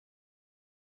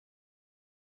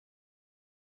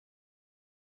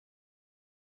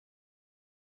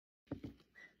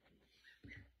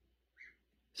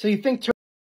So you think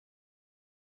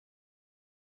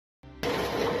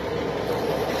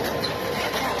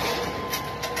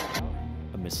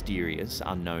A mysterious,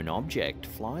 unknown object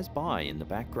flies by in the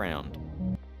background.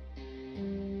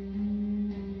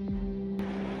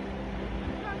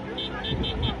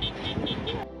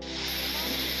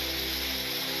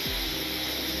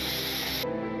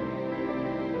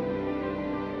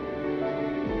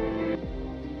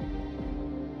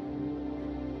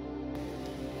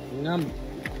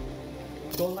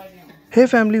 Hey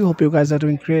family, hope you guys are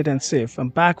doing great and safe. I'm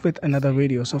back with another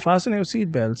video, so fasten your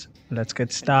seatbelts. Let's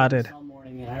get started.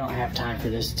 morning and I don't have time for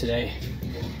this today.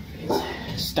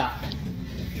 Stop.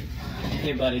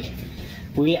 Hey buddy.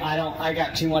 I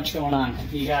got too much going on.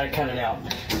 You gotta cut it out.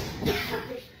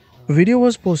 A video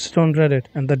was posted on Reddit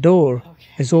and the door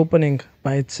is opening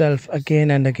by itself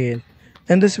again and again.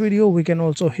 In this video, we can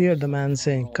also hear the man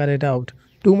saying, "Cut it out.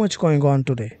 Too much going on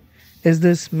today." Is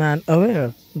this man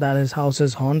aware that his house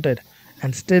is haunted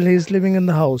and still he is living in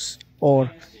the house? Or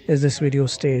is this video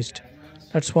staged?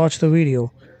 Let's watch the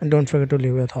video and don't forget to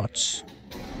leave your thoughts.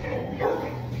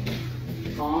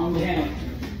 Calm down.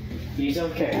 He's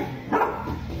okay.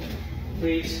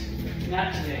 Please,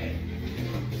 not today.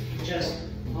 Just,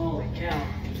 holy cow.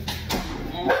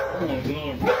 Oh my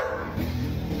god.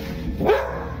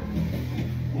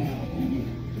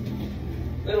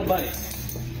 Little buddy.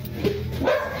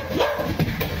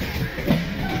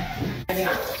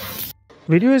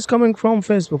 Video is coming from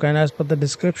Facebook and as per the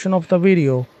description of the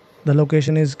video, the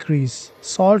location is Greece.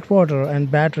 Salt water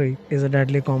and battery is a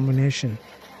deadly combination.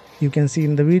 You can see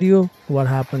in the video what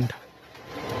happened.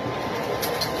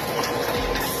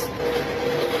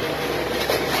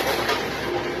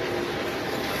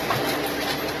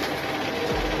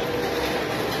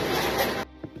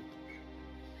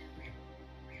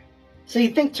 So you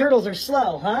think turtles are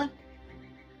slow, huh?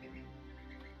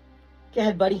 Go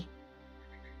ahead, buddy.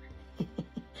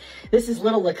 This is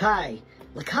little Lakai.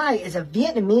 Lakai is a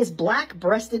Vietnamese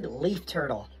black-breasted leaf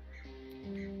turtle.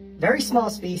 Very small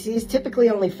species, typically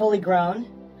only fully grown,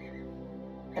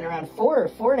 and around 4 or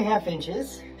 4.5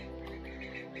 inches.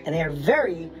 And they are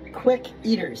very quick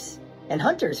eaters, and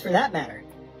hunters for that matter.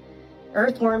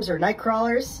 Earthworms or night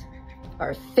crawlers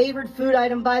are a favored food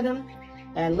item by them,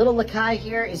 and little Lakai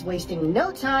here is wasting no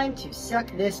time to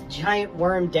suck this giant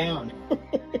worm down.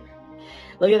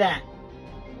 Look at that.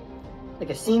 Like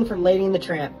a scene from Lady and the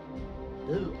Tramp.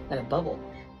 Ooh, and a bubble.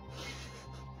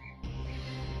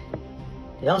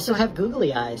 They also have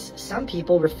googly eyes. Some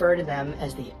people refer to them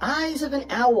as the eyes of an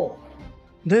owl.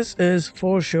 This is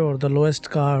for sure the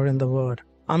lowest car in the world.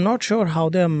 I'm not sure how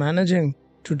they are managing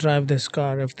to drive this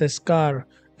car. If this car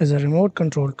is a remote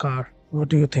controlled car, what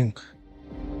do you think?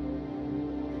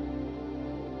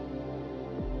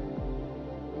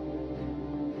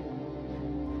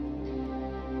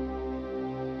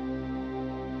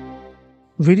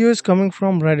 Video is coming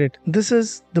from Reddit. This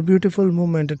is the beautiful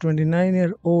moment. A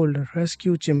 29-year-old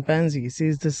rescue chimpanzee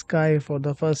sees the sky for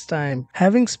the first time,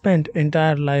 having spent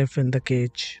entire life in the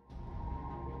cage.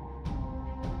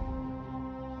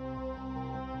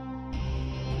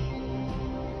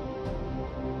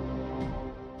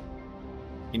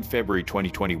 In February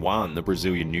 2021, the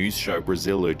Brazilian news show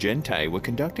Brasil Urgente were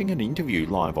conducting an interview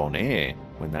live on air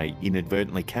when they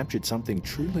inadvertently captured something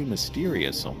truly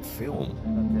mysterious on film.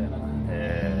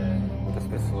 Muitas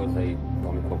pessoas aí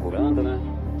estão me procurando, né?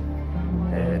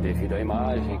 Devido à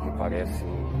imagem que parece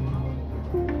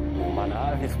uma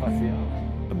nave espacial.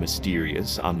 A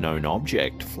mysterious, unknown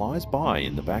object flies by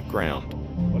in the background.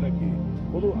 Olha aqui,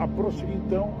 quando aproxima,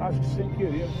 então, acho que sem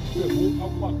querer, pegou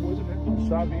alguma coisa que a gente não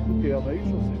sabe ainda o que é, não é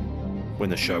isso, José? When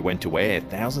the show went to air,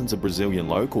 thousands of Brazilian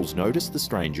locals noticed the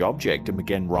strange object and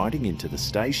began writing into the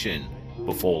station.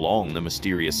 Before long, the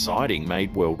mysterious sighting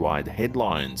made worldwide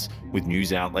headlines, with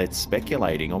news outlets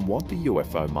speculating on what the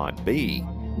UFO might be.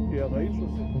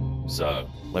 So,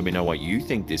 let me know what you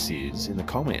think this is in the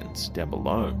comments down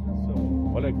below.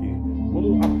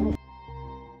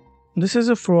 This is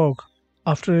a frog.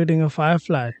 After eating a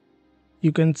firefly,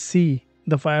 you can see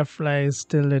the firefly is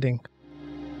still eating.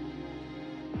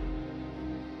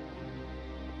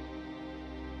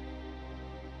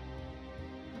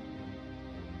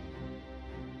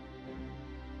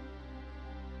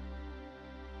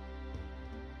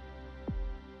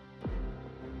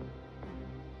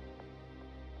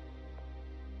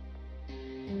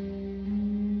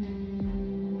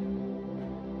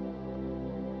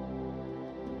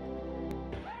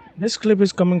 This clip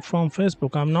is coming from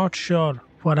Facebook. I'm not sure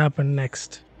what happened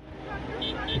next.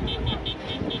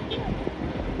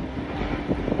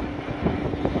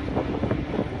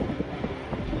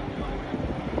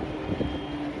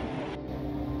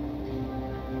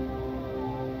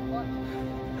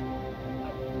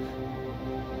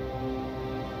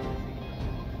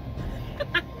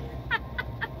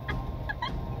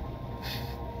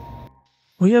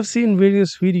 We have seen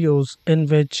various videos in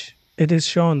which it is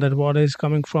shown that water is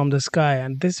coming from the sky,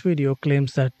 and this video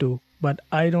claims that too. But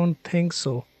I don't think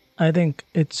so. I think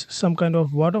it's some kind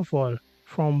of waterfall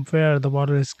from where the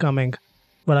water is coming.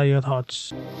 What are your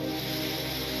thoughts?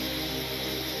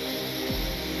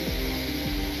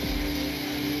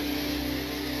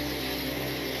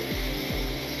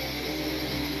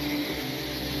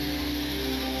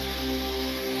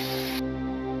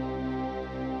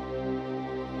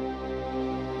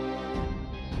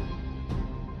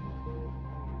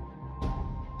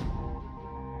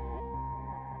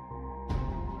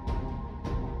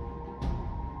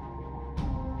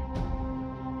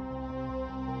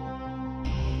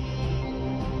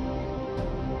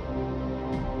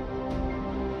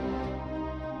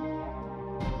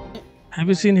 Have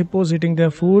you seen hippos eating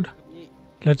their food?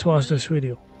 Let's watch this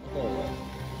video.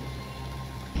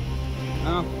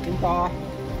 Kiến to.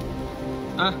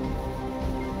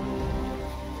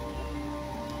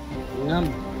 Ngâm.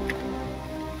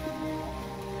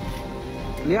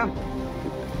 Liêm.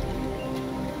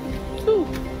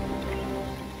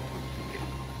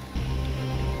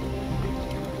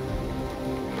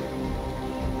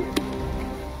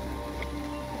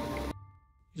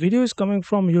 Video is coming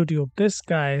from YouTube. This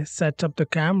guy sets up the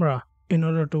camera in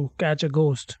order to catch a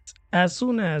ghost. As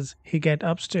soon as he gets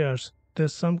upstairs,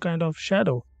 there's some kind of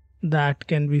shadow that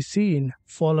can be seen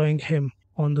following him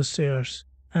on the stairs.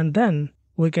 And then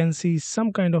we can see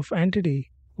some kind of entity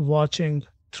watching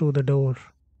through the door.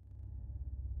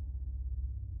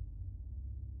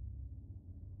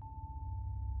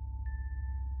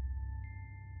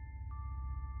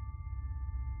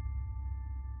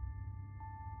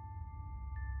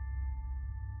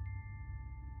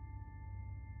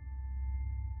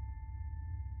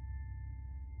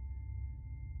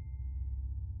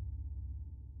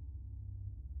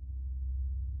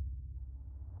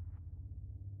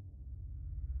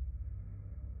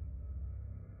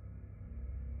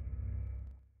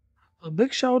 A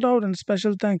big shout out and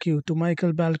special thank you to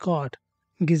Michael Balcott,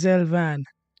 Giselle Van,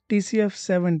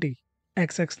 TCF70,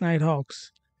 XX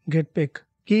Nighthawks, Gitpick,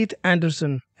 Keith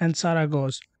Anderson, and Sarah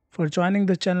Goes for joining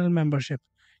the channel membership.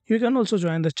 You can also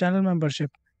join the channel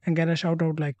membership and get a shout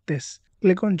out like this.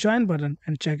 Click on join button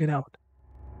and check it out.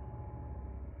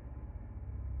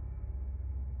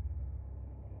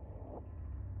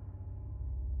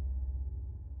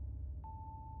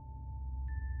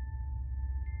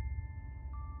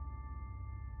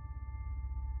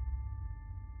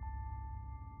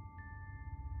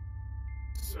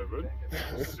 Seven,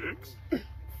 6,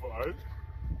 5,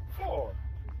 4,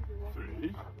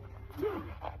 3, 2,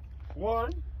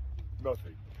 1,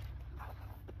 nothing.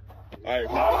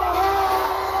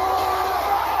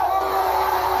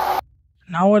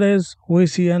 Nowadays, we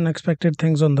see unexpected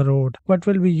things on the road. What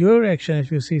will be your reaction if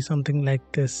you see something like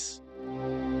this?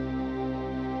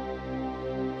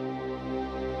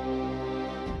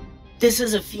 This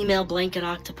is a female blanket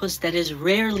octopus that is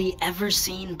rarely ever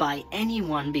seen by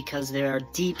anyone because they are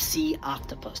deep sea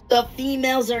octopus. The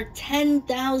females are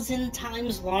 10,000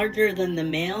 times larger than the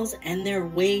males, and they're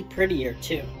way prettier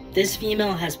too. This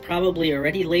female has probably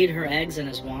already laid her eggs and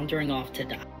is wandering off to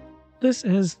die. This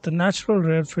is the natural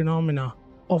rare phenomena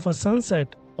of a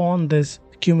sunset on this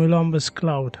cumulonimbus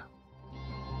cloud.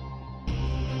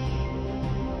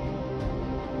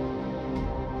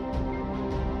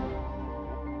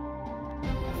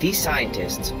 These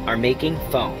scientists are making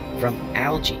foam from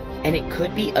algae, and it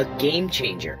could be a game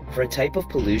changer for a type of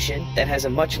pollution that has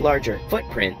a much larger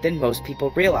footprint than most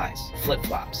people realize.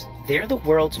 Flip-flops. They're the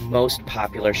world's most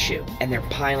popular shoe, and they're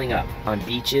piling up on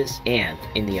beaches and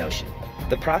in the ocean.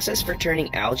 The process for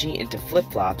turning algae into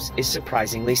flip-flops is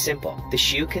surprisingly simple. The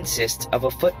shoe consists of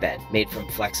a footbed made from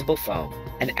flexible foam,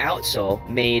 an outsole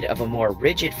made of a more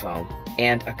rigid foam,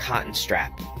 and a cotton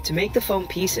strap. To make the foam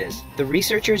pieces, the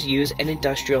researchers use an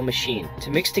industrial machine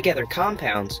to mix together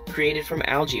compounds created from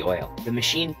algae oil. The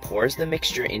machine pours the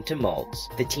mixture into molds.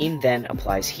 The team then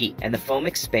applies heat, and the foam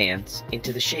expands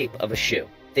into the shape of a shoe.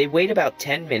 They wait about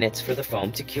 10 minutes for the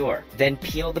foam to cure, then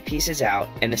peel the pieces out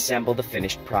and assemble the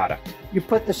finished product. You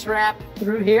put the strap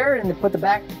through here and you put the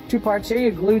back two parts here,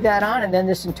 you glue that on, and then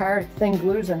this entire thing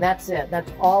glues, and that's it. That's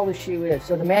all the shoe is.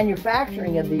 So the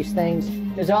manufacturing of these things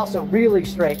is also really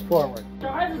straightforward.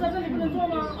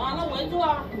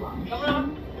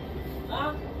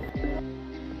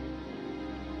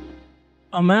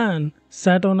 A man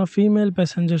sat on a female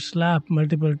passenger's lap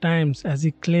multiple times as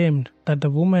he claimed that the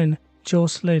woman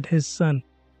jostled his son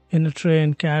in a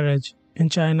train carriage in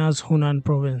China's Hunan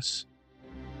province.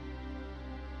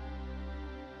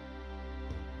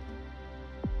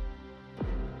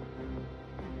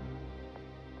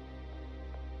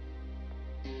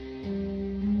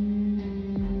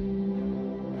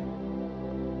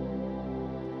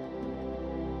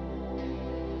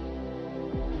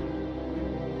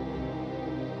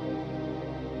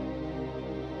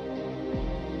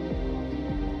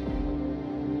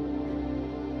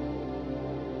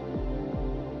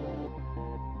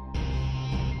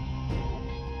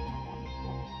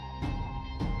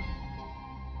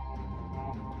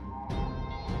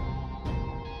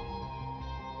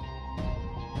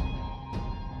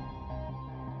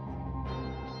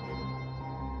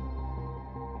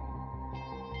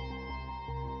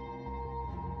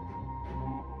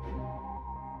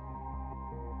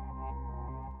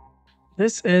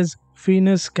 This is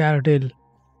Venus Cardil,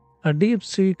 a deep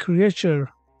sea creature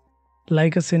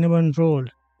like a cinnamon roll.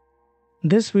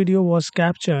 This video was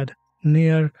captured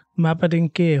near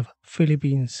Mapating Cave,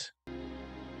 Philippines.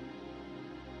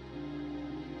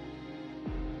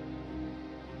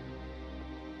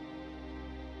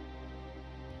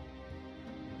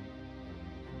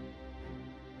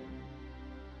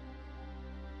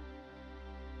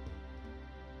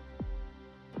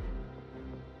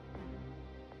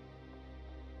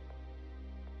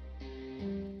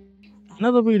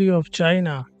 Another video of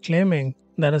China claiming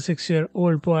that a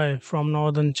 6-year-old boy from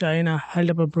northern China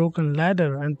held up a broken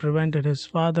ladder and prevented his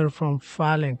father from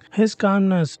falling. His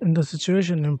calmness in the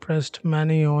situation impressed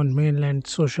many on mainland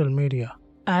social media.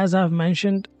 As I've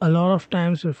mentioned a lot of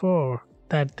times before,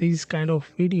 that these kind of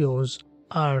videos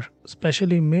are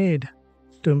specially made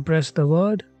to impress the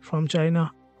world from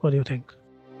China. What do you think?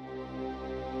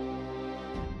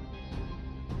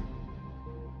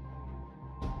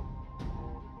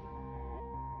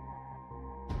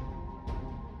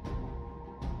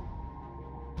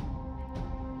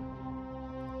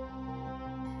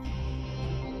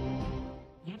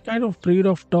 What kind of breed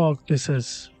of dog this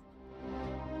is?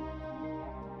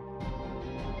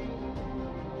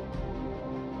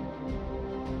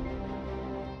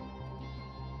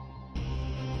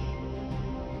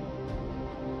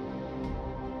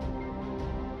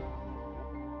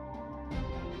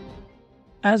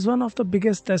 As one of the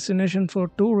biggest destinations for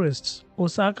tourists,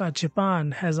 Osaka,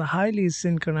 Japan has a highly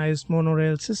synchronized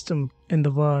monorail system in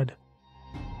the world.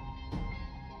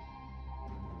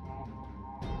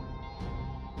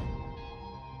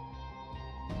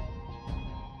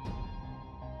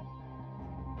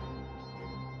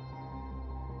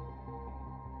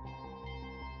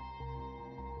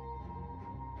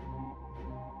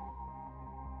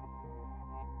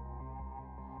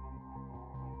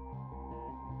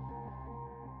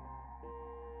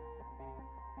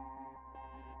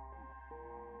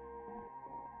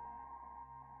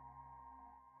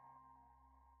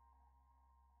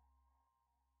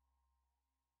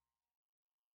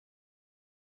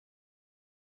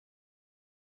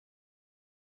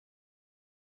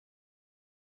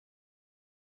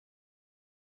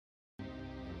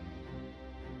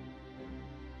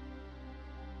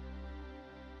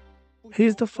 He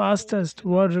is the fastest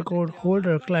world record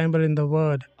holder climber in the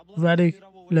world, Vadik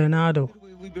Leonardo.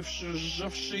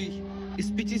 Выбивший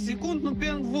из 5 секунд, но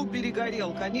Пенгву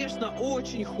перегорел. Конечно,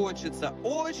 очень хочется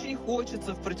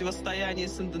в противостоянии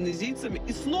с индонезийцами.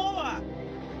 И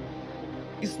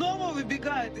снова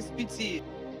выбегает из 5.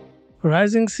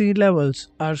 Rising sea levels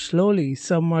are slowly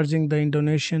submerging the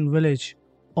Indonesian village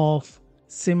of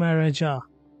Simaraja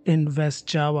in West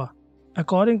Java.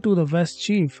 According to the West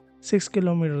Chief, 6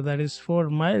 kilometers, that is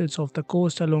 4 miles of the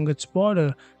coast along its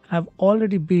border, have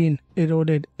already been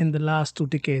eroded in the last 2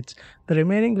 decades. The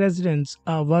remaining residents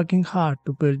are working hard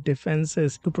to build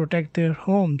defenses to protect their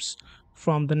homes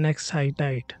from the next high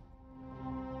tide.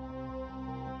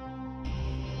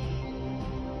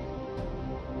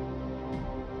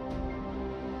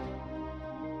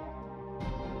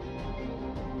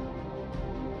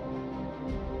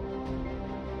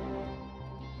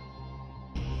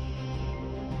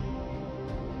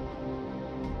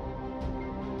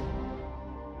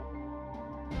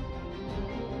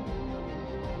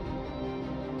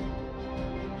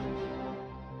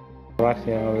 Ras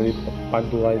yang ada di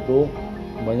Pantura itu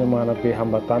banyak menghadapi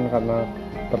hambatan karena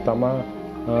pertama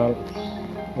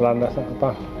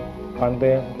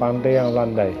pantai yang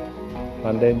landai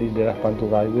di daerah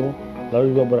Pantura itu,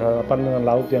 lalu juga berhadapan dengan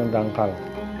laut yang dangkal,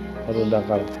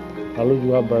 lalu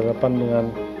juga berhadapan dengan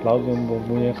laut yang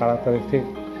mempunyai karakteristik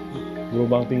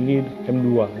gelombang tinggi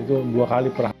M2, itu 2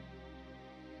 kali per hari.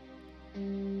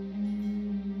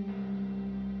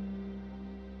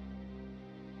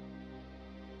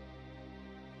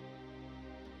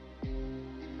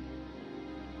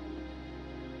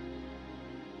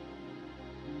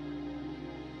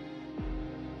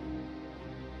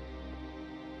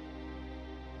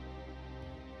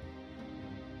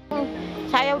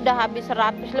 Saya udah habis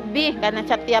 100 lebih karena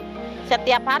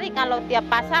setiap hari kalau tiap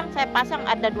pasang saya pasang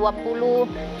ada 20.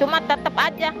 Cuma tetap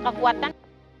aja kekuatan.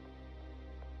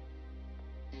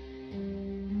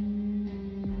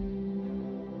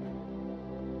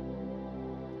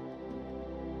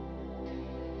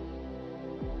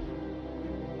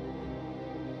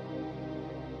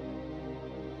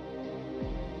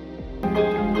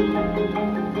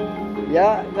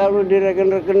 Ya kalau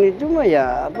direken-reken itu mah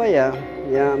ya apa ya,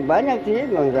 ya banyak sih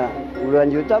bangsa.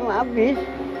 Puluhan juta mah habis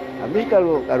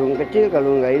kalau karung kecil,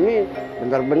 kalau nggak ini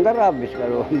bentar-bentar habis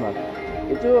kalau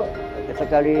itu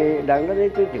sekali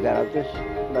dangdut itu 300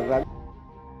 400.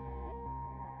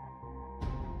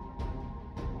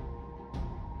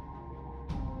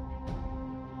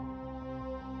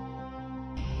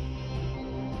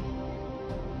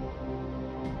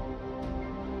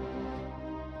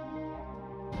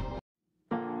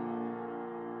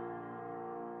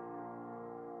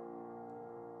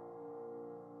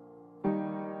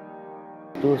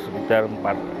 itu sekitar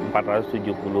 470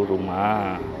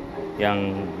 rumah.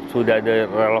 Yang sudah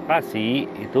direlokasi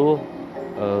itu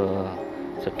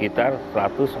sekitar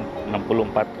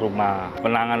 164 rumah.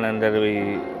 Penanganan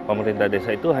dari pemerintah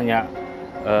desa itu hanya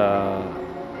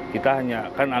kita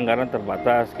kan anggaran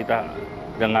terbatas, kita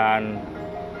dengan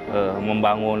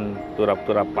membangun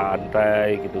turap-turap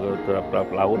pantai gitu, turap-turap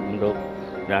laut untuk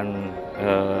dan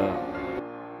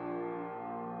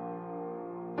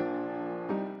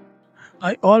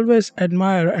I always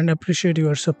admire and appreciate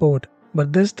your support,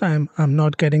 but this time I'm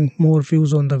not getting more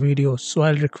views on the video, so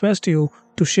I'll request you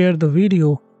to share the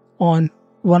video on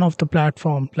one of the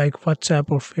platforms like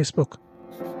WhatsApp or Facebook.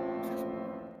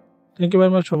 Thank you very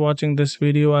much for watching this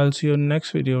video. I'll see you in the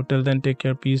next video. Till then, take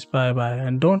care, peace, bye bye,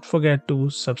 and don't forget to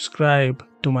subscribe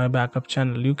to my backup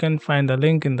channel. You can find the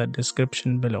link in the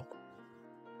description below.